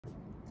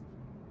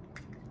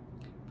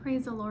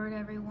Praise the Lord,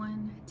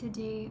 everyone.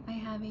 Today I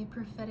have a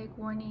prophetic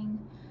warning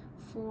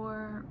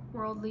for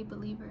worldly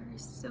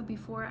believers. So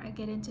before I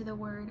get into the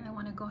word, I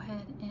want to go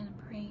ahead and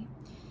pray.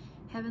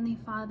 Heavenly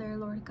Father,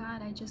 Lord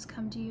God, I just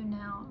come to you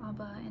now,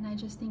 Abba, and I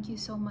just thank you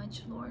so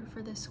much, Lord,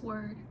 for this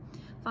word.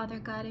 Father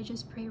God, I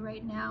just pray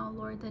right now,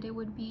 Lord, that it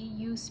would be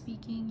you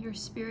speaking, your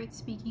spirit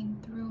speaking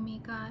through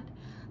me, God.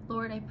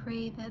 Lord, I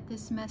pray that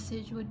this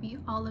message would be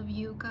all of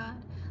you,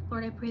 God.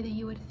 Lord, I pray that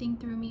you would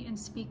think through me and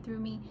speak through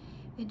me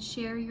and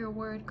share your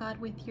word, God,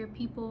 with your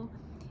people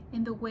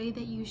in the way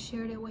that you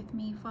shared it with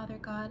me, Father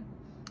God.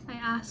 I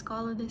ask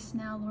all of this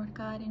now, Lord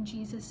God, in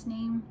Jesus'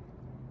 name.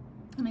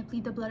 And I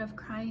plead the blood of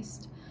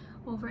Christ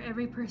over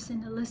every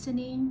person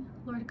listening.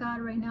 Lord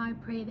God, right now I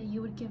pray that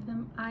you would give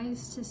them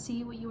eyes to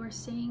see what you are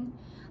saying,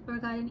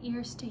 Lord God, and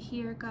ears to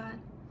hear, God.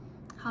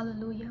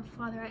 Hallelujah.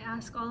 Father, I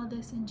ask all of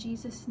this in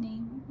Jesus'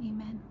 name.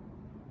 Amen.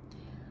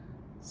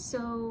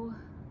 So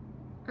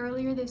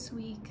earlier this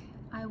week,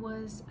 I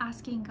was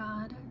asking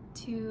God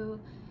to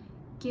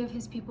give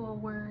his people a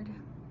word,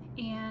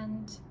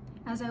 and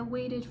as I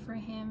waited for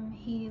him,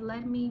 he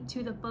led me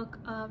to the book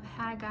of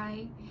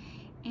Haggai.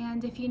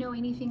 And if you know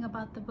anything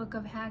about the book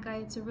of Haggai,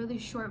 it's a really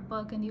short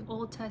book in the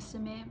Old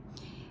Testament.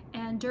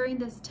 And during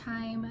this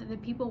time, the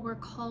people were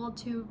called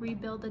to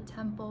rebuild the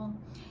temple.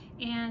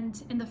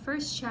 And in the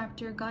first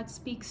chapter, God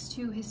speaks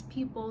to his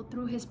people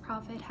through his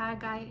prophet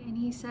Haggai, and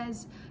he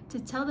says to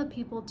tell the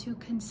people to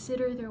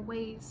consider their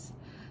ways.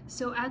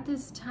 So at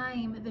this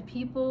time, the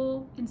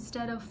people,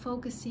 instead of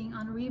focusing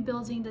on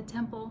rebuilding the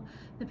temple,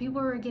 the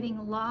people were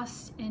getting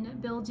lost in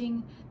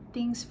building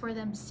things for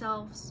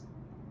themselves.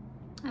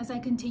 As I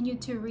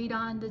continued to read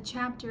on the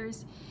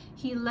chapters,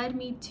 he led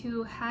me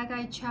to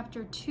Haggai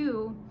chapter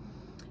 2,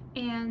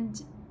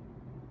 and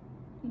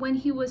when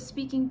he was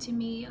speaking to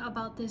me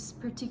about this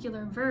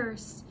particular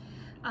verse,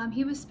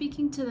 he was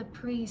speaking to the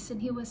priests,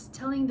 and he was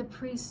telling the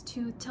priests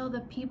to tell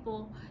the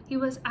people, he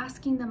was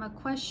asking them a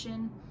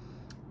question,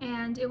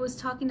 and it was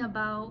talking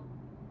about,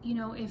 you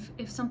know,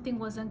 if something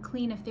was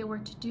unclean, if they were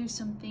to do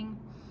something.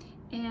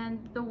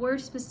 And the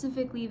word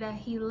specifically that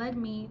he led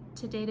me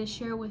today to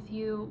share with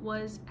you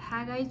was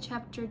Haggai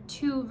chapter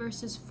 2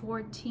 verses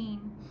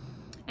 14.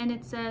 And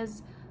it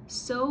says,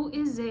 "So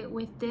is it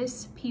with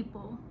this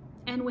people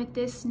and with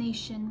this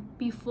nation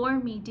before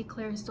me,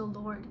 declares the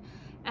Lord,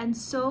 and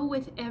so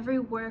with every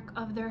work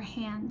of their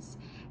hands,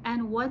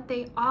 and what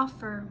they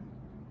offer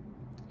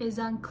is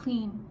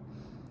unclean."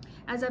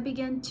 As I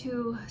began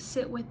to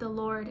sit with the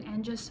Lord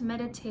and just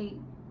meditate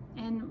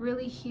and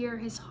really hear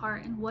his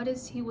heart and what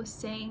is he was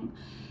saying,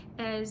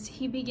 as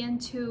he began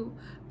to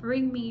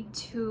bring me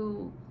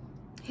to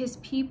his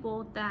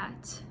people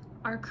that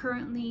are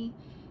currently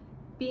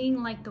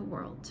being like the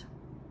world.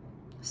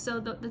 So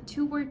the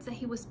two words that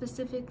he was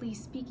specifically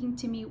speaking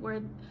to me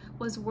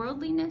was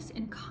worldliness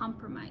and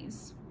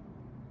compromise.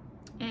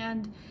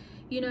 And,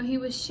 you know, he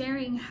was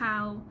sharing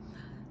how,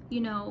 you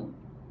know,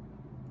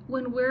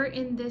 when we're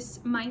in this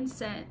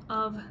mindset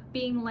of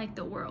being like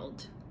the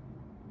world,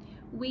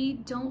 we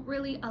don't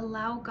really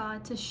allow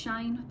God to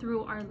shine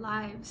through our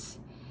lives.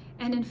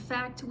 And in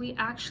fact, we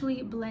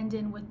actually blend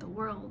in with the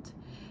world.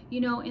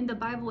 You know, in the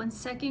Bible, in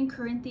 2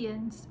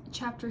 Corinthians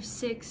chapter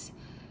 6,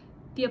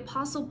 the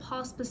Apostle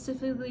Paul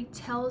specifically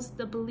tells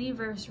the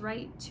believers,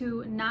 right,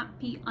 to not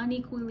be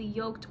unequally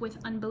yoked with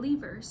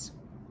unbelievers.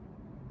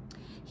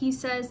 He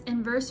says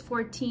in verse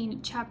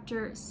 14,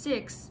 chapter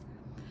 6,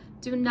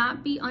 "Do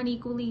not be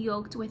unequally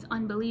yoked with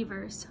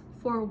unbelievers.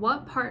 For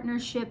what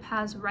partnership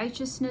has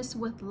righteousness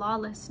with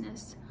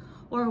lawlessness?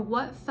 Or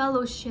what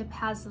fellowship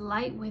has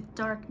light with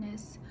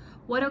darkness?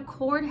 What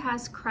accord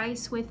has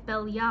Christ with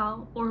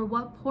Belial? Or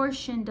what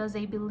portion does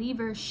a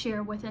believer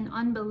share with an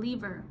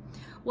unbeliever?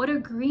 What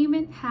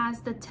agreement has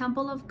the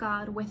temple of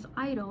God with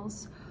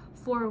idols?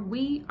 For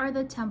we are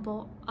the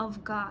temple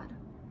of God,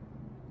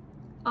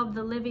 of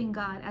the living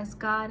God, as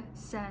God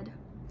said,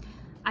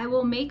 'I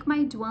will make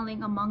my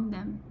dwelling among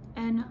them,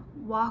 and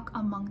walk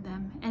among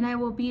them, and I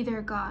will be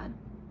their God,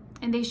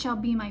 and they shall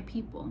be my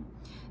people.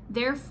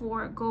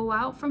 Therefore go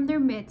out from their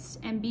midst,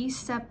 and be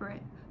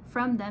separate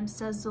from them,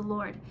 says the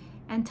Lord,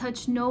 and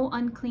touch no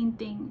unclean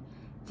thing.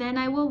 Then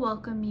I will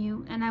welcome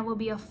you, and I will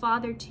be a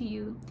father to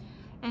you,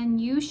 and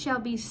you shall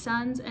be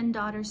sons and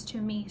daughters to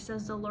me,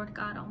 says the Lord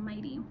God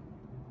Almighty."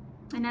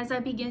 And as I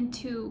began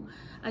to,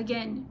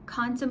 again,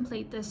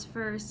 contemplate this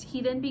verse,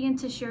 he then began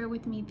to share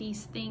with me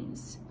these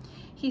things.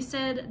 He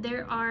said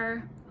there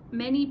are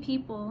many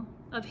people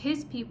of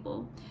his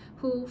people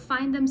who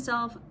find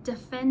themselves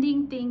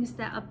defending things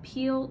that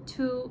appeal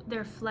to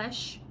their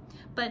flesh,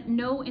 but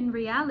know in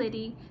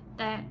reality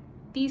that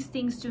these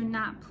things do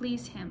not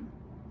please him,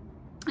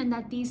 and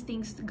that these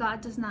things God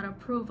does not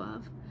approve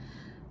of.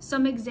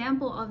 Some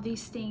example of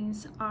these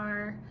things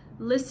are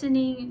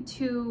listening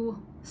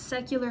to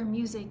secular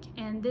music,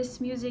 and this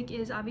music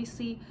is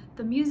obviously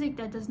the music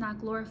that does not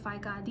glorify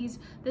God.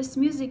 This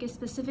music is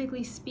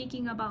specifically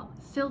speaking about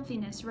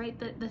filthiness, right?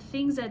 The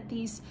things that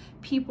these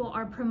people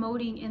are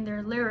promoting in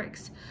their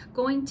lyrics.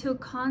 Going to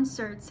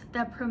concerts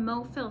that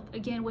promote filth,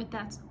 again with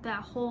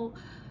that whole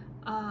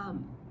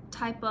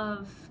type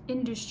of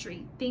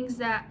industry, things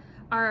that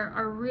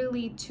are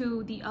really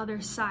to the other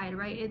side,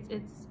 right?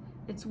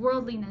 It's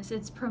worldliness.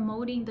 It's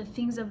promoting the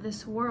things of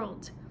this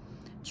world.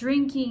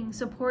 Drinking,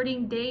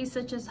 supporting days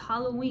such as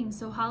Halloween.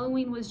 So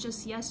Halloween was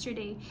just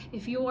yesterday.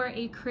 If you are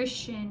a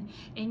Christian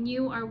and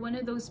you are one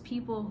of those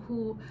people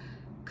who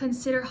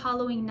consider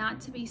Halloween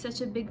not to be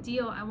such a big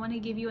deal, I want to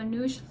give you a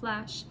news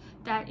flash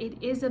that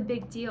it is a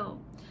big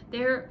deal.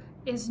 There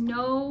is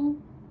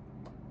nothing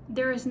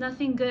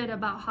good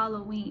about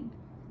Halloween.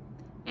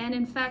 And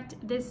in fact,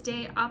 this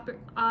day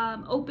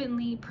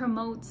openly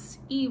promotes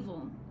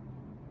evil.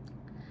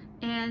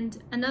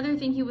 And another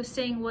thing he was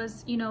saying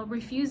was,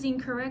 refusing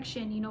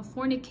correction,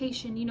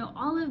 fornication,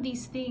 all of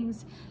these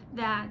things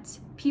that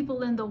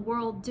people in the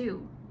world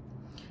do.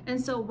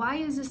 And so why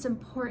is this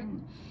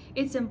important?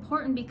 It's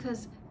important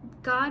because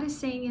God is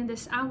saying in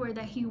this hour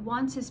that he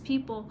wants his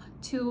people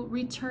to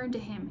return to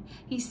him.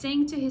 He's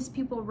saying to his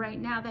people right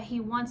now that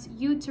he wants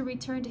you to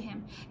return to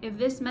him. If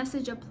this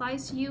message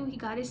applies to you,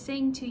 God is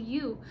saying to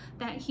you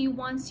that he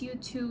wants you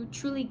to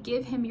truly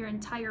give him your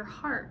entire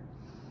heart.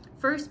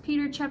 1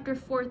 Peter chapter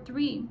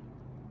 4:3,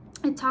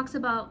 it talks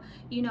about,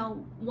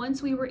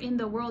 once we were in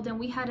the world and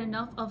we had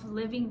enough of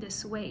living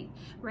this way,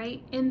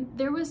 right? And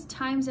there was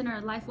times in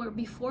our life where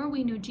before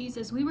we knew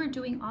Jesus, we were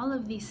doing all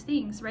of these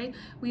things, right?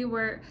 We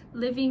were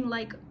living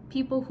like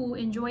people who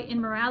enjoy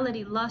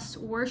immorality, lust,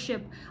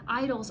 worship,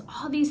 idols,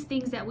 all these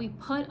things that we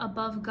put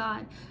above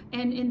God.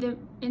 And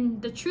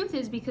the truth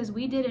is because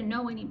we didn't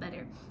know any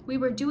better. We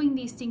were doing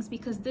these things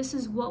because this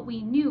is what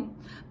we knew.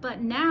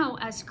 But now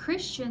as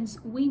Christians,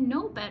 we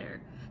know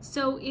better.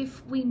 So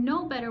if we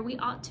know better, we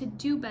ought to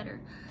do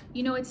better.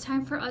 It's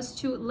time for us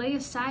to lay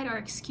aside our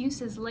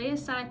excuses, lay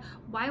aside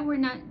why we're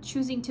not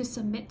choosing to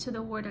submit to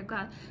the word of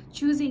God,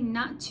 choosing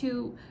not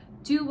to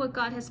do what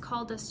God has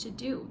called us to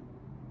do.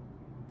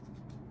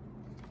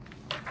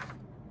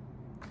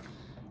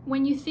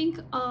 When you think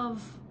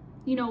of,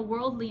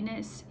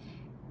 worldliness,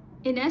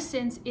 in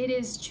essence, it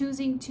is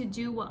choosing to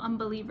do what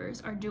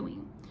unbelievers are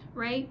doing,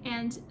 right?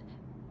 And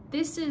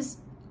this is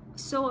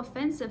so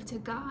offensive to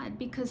God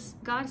because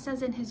God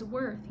says in his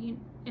word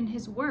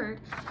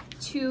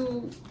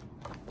to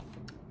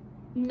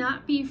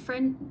not be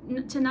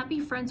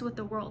friends with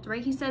the world,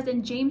 right? He says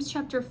in James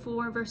chapter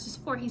 4 verses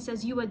 4, he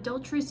says, "You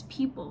adulterous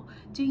people,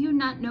 do you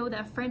not know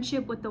that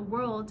friendship with the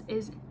world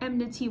is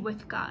enmity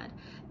with God?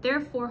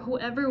 Therefore,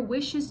 whoever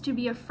wishes to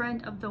be a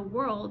friend of the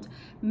world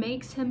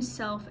makes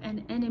himself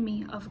an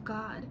enemy of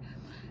God."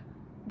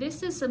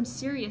 This is some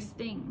serious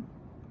thing,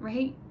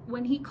 right?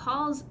 When he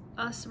calls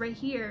us right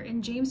here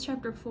in James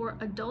chapter 4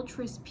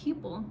 adulterous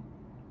people,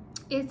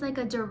 it's like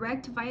a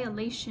direct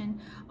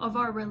violation of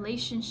our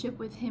relationship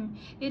with him.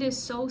 It is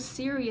so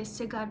serious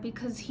to God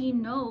because he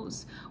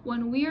knows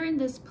when we are in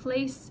this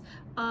place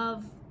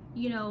of,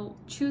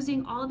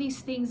 choosing all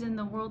these things in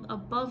the world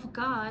above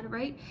God,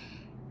 right?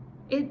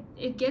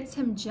 It gets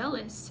him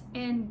jealous,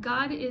 and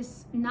God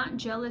is not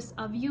jealous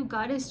of you.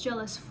 God is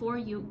jealous for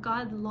you.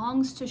 God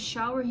longs to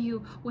shower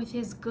you with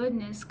his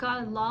goodness.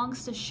 God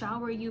longs to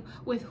shower you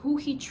with who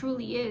he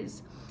truly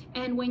is.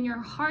 And when your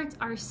hearts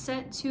are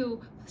set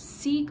to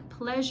seek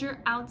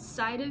pleasure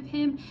outside of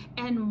him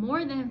and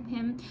more than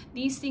him,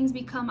 these things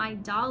become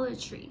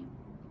idolatry.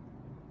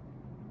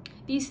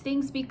 These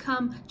things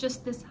become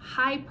just this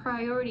high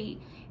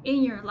priority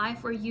in your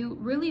life where you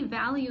really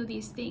value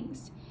these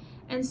things.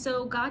 And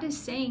so God is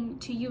saying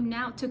to you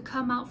now to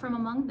come out from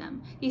among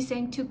them. He's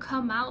saying to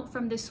come out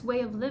from this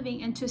way of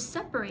living and to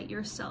separate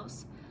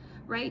yourselves,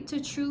 right?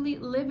 To truly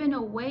live in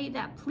a way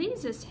that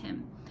pleases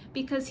him.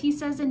 Because he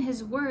says in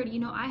his word,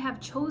 I have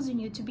chosen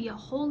you to be a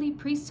holy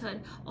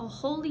priesthood, a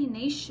holy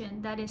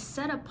nation that is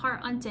set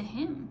apart unto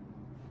him.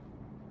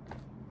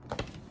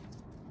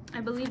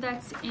 I believe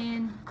that's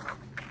in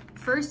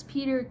 1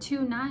 Peter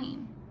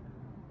 2:9.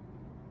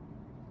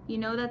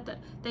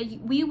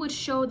 That we would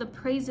show the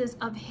praises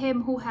of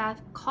him who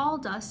hath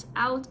called us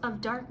out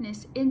of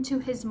darkness into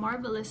his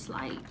marvelous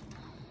light.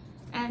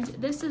 And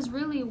this is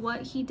really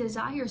what he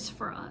desires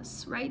for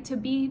us, right? To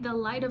be the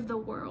light of the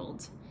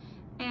world.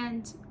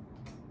 And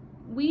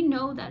we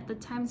know that the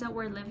times that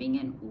we're living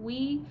in,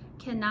 we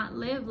cannot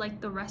live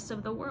like the rest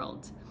of the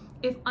world.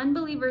 If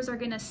unbelievers are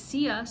going to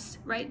see us,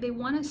 right, they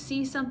want to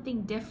see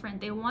something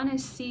different. They want to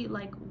see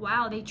like,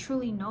 wow, they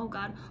truly know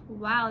God.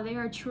 Wow, they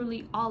are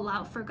truly all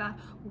out for God.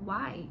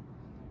 Why?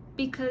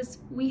 Because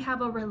we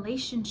have a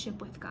relationship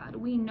with God.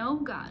 We know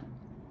God.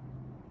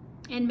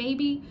 And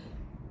maybe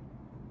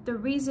the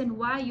reason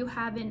why you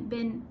haven't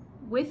been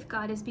with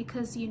God is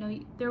because,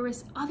 there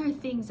was other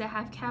things that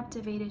have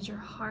captivated your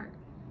heart.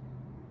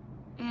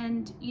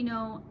 And,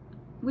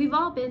 we've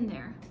all been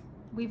there.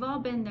 We've all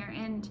been there.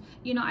 And,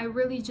 I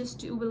really just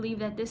do believe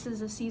that this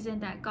is a season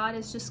that God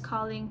is just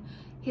calling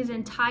his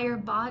entire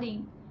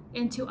body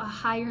into a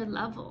higher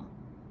level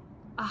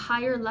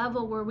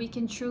where we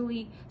can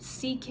truly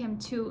seek him,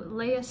 to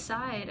lay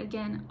aside,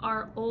 again,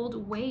 our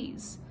old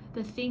ways,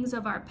 the things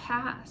of our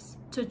past,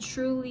 to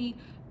truly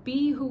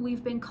be who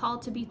we've been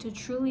called to be, to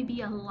truly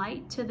be a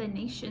light to the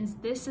nations.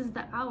 This is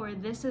the hour.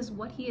 This is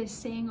what he is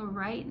saying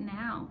right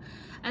now.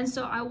 And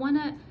so I want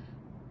to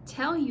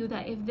tell you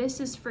that if this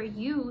is for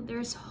you,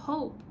 there's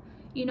hope.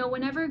 You know,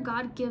 whenever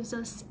God gives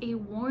us a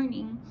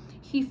warning,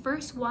 he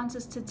first wants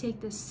us to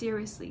take this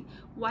seriously.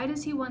 Why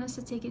does he want us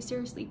to take it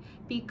seriously?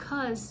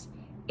 Because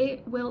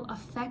it will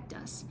affect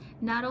us.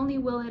 Not only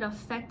will it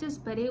affect us,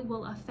 but it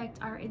will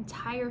affect our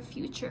entire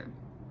future.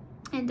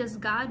 And does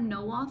God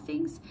know all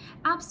things?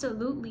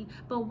 Absolutely.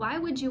 But why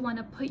would you want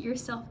to put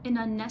yourself in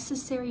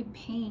unnecessary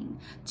pain,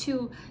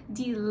 to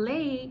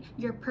delay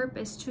your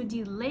purpose, to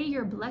delay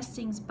your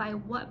blessings by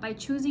what? By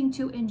choosing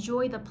to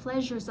enjoy the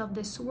pleasures of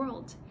this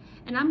world.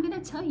 And I'm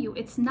going to tell you,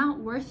 it's not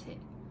worth it.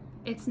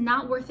 It's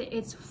not worth it.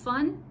 It's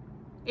fun.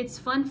 It's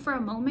fun for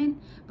a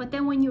moment. But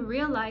then when you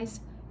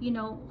realize, you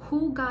know,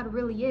 who God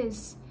really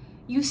is,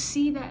 you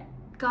see that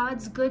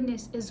God's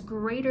goodness is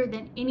greater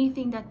than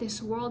anything that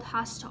this world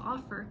has to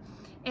offer.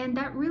 And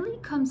that really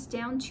comes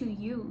down to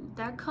you.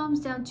 That comes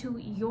down to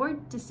your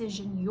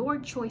decision, your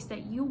choice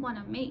that you want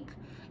to make.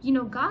 You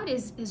know, God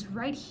is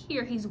right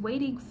here. He's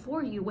waiting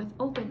for you with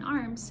open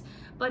arms.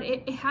 But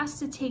it has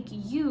to take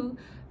you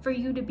for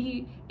you to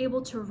be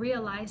able to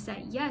realize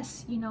that,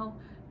 yes, you know,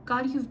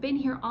 God, you've been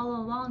here all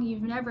along.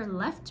 You've never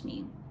left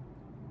me.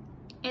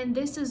 And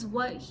this is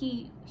what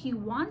he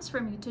wants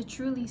from you, to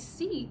truly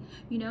see,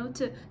 you know,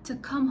 to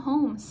come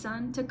home,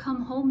 son, to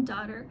come home,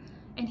 daughter.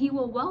 And he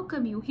will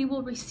welcome you. He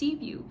will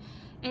receive you.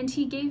 And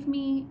he gave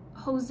me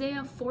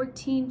Hosea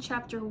 14,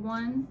 chapter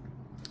 1,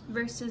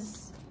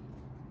 verses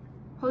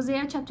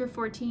 1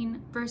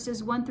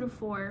 through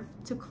 4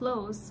 to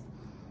close.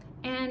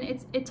 And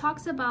it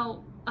talks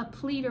about a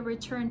plea to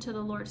return to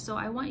the Lord. So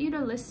I want you to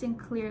listen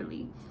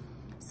clearly.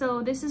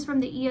 So this is from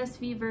the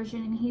ESV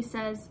version, and he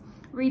says,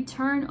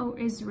 "Return, O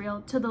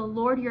Israel, to the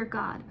Lord your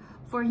God,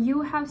 for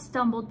you have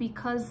stumbled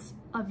because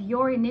of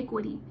your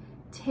iniquity.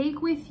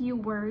 Take with you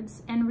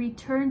words and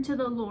return to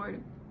the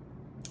Lord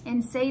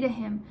and say to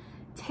him,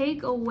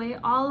 take away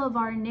all of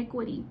our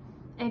iniquity,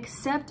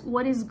 accept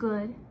what is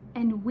good,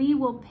 and we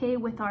will pay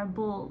with our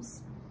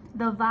bulls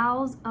the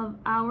vows of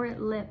our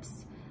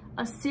lips.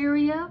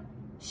 Assyria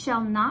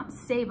shall not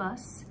save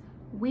us.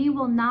 We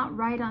will not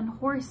ride on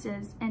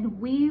horses,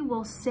 and we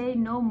will say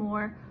no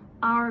more,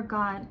 our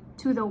God,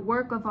 to the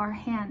work of our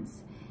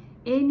hands.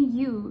 In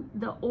you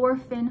the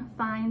orphan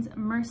finds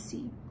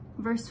mercy."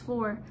 Verse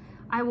 4,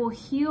 "I will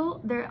heal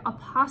their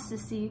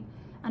apostasy."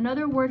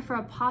 Another word for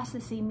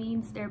apostasy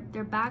means their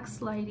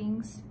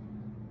backslidings.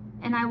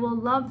 "And I will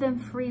love them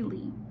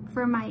freely,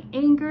 for my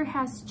anger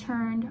has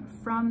turned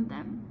from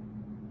them."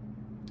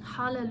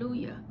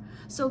 Hallelujah.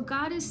 So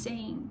God is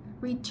saying,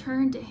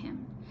 return to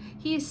him.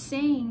 He is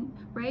saying,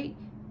 right,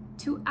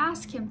 to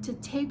ask him to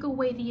take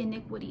away the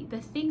iniquity, the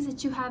things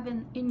that you have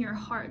in your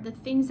heart, the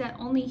things that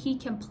only he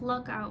can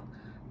pluck out,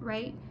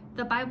 right?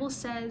 The Bible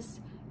says,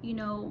 you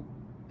know,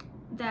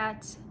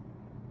 that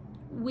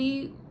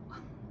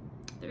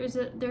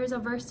there's a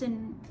verse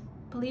in,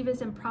 I believe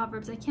it's in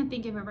Proverbs, I can't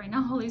think of it right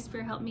now, Holy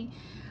Spirit help me,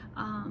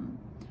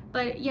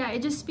 but yeah,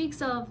 it just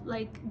speaks of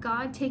like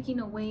God taking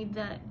away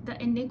the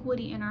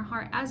iniquity in our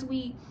heart. As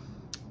we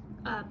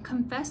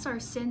confess our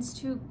sins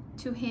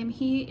to him,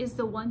 he is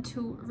the one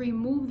to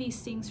remove these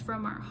things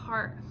from our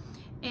heart.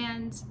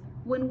 And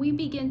when we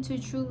begin to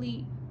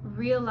truly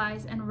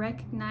realize and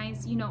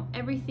recognize, you know,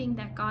 everything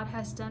that God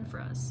has done for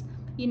us,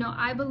 you know,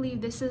 I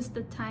believe this is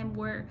the time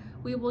where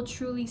we will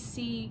truly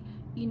see,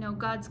 you know,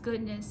 God's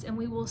goodness, and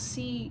we will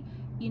see,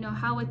 you know,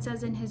 how it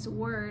says in his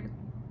word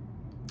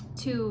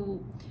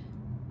to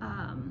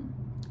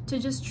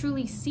just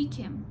truly seek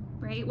him,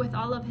 right, with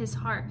all of his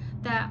heart,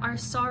 that our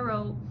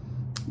sorrow,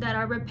 that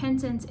our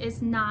repentance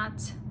is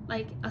not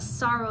like a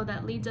sorrow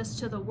that leads us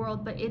to the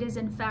world, but it is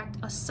in fact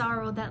a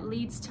sorrow that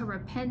leads to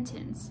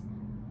repentance.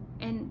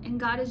 And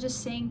God is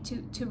just saying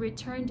to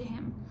return to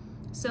him.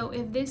 So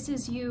if this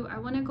is you, I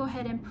want to go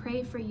ahead and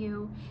pray for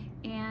you.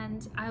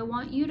 And I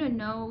want you to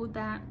know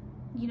that,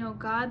 you know,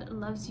 God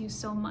loves you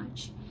so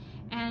much.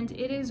 And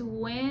it is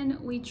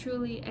when we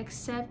truly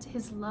accept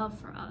his love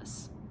for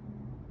us,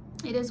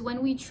 it is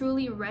when we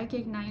truly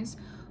recognize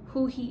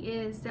who he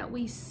is, that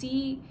we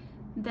see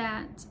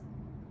that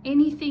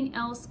anything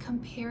else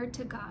compared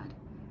to God,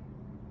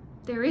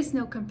 there is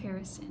no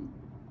comparison.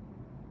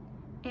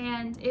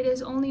 And it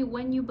is only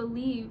when you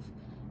believe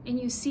and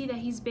you see that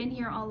he's been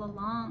here all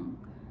along,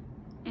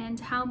 and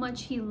how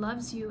much he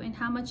loves you and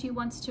how much he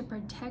wants to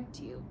protect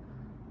you,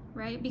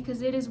 right?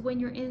 Because it is when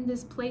you're in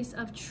this place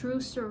of true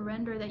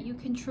surrender that you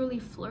can truly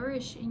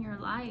flourish in your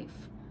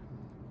life.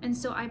 And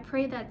so I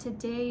pray that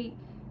today,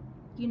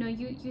 you know,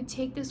 you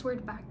take this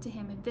word back to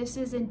him. If this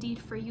is indeed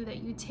for you,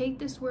 that you take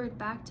this word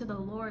back to the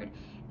Lord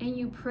and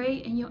you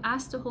pray and you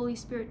ask the Holy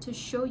Spirit to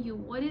show you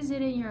what is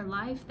it in your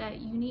life that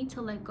you need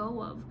to let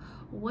go of.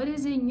 What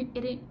is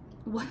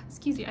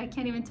excuse me, I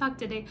can't even talk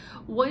today.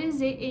 What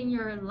is it in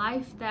your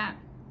life that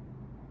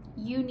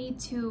you need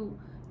to,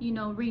 you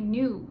know,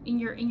 renew in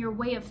your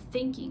way of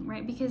thinking,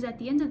 right? Because at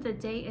the end of the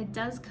day, it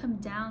does come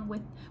down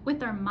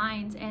with our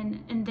minds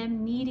and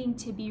them needing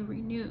to be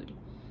renewed.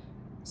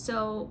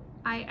 So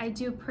I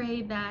do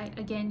pray that,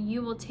 again,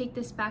 you will take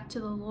this back to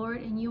the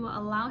Lord and you will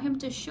allow him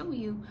to show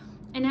you.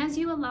 And as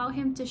you allow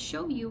him to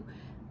show you,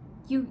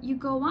 you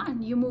go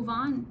on, you move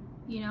on,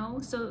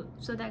 so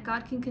that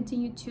God can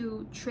continue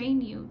to train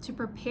you, to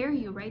prepare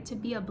you, right, to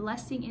be a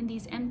blessing in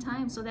these end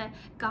times, so that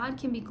God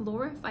can be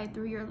glorified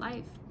through your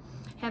life.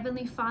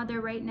 Heavenly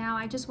Father, right now,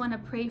 I just want to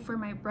pray for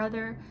my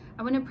brother.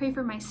 I want to pray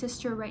for my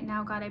sister right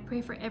now, God. I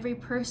pray for every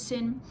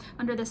person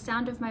under the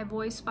sound of my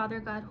voice,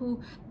 Father God,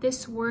 who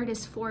this word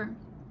is for.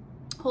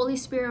 Holy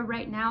Spirit,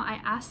 right now, I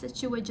ask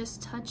that you would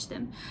just touch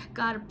them.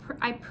 God,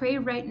 I pray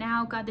right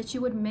now, God, that you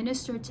would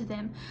minister to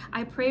them.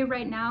 I pray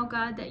right now,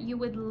 God, that you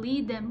would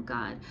lead them,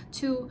 God,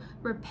 to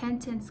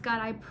repentance. God,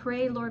 I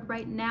pray, Lord,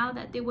 right now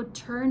that they would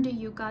turn to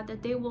you, God,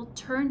 that they will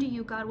turn to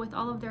you, God, with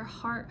all of their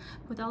heart,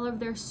 with all of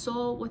their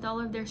soul, with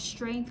all of their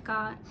strength,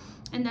 God.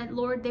 And that,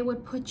 Lord, they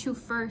would put you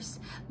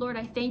first. Lord,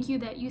 I thank you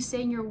that you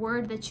say in your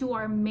word that you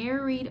are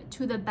married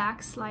to the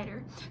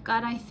backslider.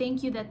 God, I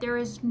thank you that there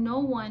is no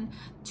one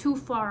too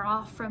far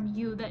off from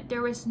you, that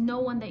there is no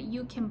one that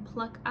you can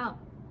pluck up,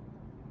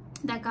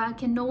 that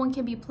God, no one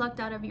can be plucked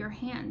out of your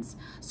hands.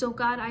 So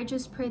God, I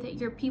just pray that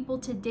your people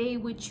today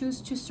would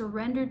choose to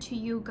surrender to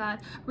you, God.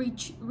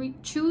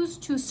 Choose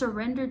to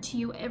surrender to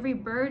you every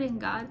burden,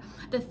 God,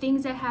 the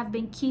things that have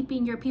been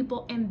keeping your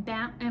people in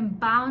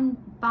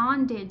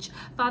bondage.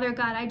 Father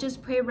God, I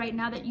just pray right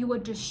now that you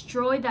would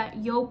destroy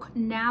that yoke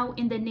now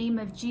in the name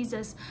of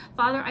Jesus.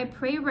 Father, I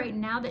pray right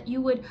now that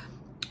you would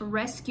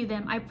rescue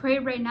them. I pray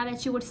right now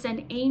that you would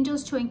send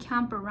angels to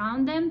encamp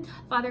around them.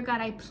 Father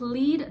God, I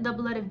plead the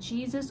blood of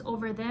Jesus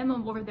over them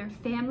and over their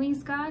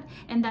families, God,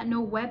 and that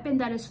no weapon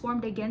that is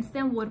formed against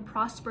them would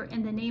prosper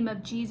in the name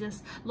of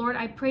Jesus. Lord,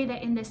 I pray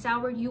that in this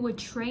hour you would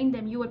train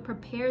them, you would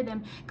prepare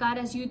them, God,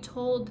 as you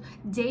told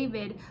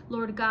David,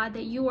 Lord God,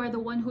 that you are the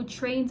one who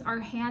trains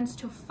our hands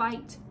to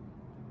fight.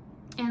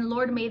 And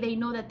Lord, may they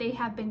know that they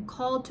have been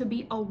called to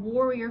be a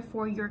warrior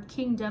for your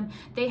kingdom.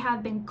 They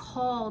have been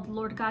called,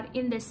 Lord God,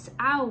 in this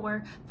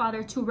hour,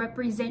 Father, to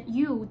represent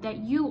you, that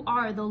you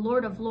are the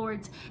Lord of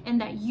Lords, and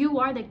that you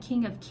are the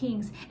King of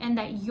Kings, and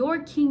that your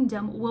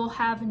kingdom will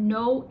have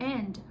no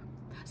end.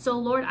 So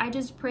Lord, I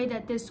just pray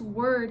that this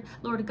word,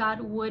 Lord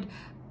God, would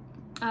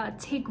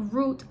take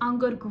root on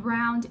good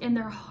ground in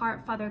their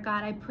heart, Father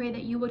God. I pray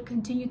that you would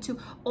continue to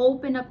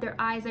open up their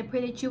eyes. I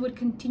pray that you would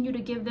continue to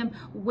give them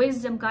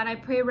wisdom, God. I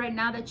pray right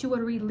now that you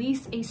would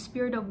release a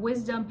spirit of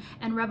wisdom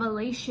and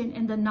revelation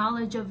in the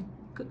knowledge of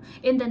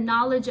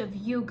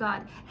you,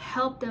 God.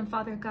 Help them,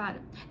 Father God.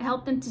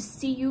 Help them to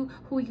see you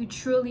who you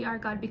truly are,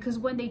 God, because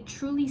when they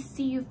truly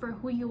see you for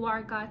who you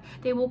are, God,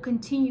 they will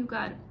continue,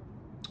 God,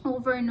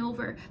 over and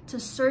over to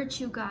search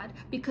you, God,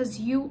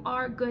 because you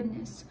are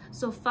goodness.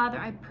 So Father,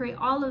 I pray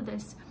all of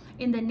this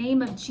in the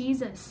name of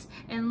Jesus.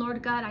 And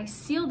Lord God, I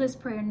seal this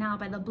prayer now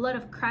by the blood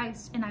of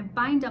Christ, and I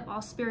bind up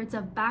all spirits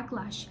of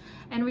backlash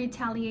and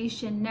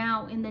retaliation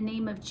now in the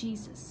name of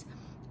Jesus.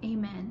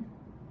 Amen.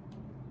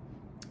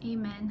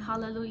 Amen.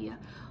 Hallelujah.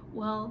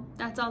 Well,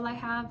 that's all I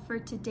have for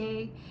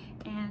today,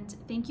 and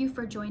thank you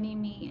for joining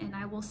me, and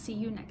I will see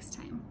you next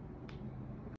time.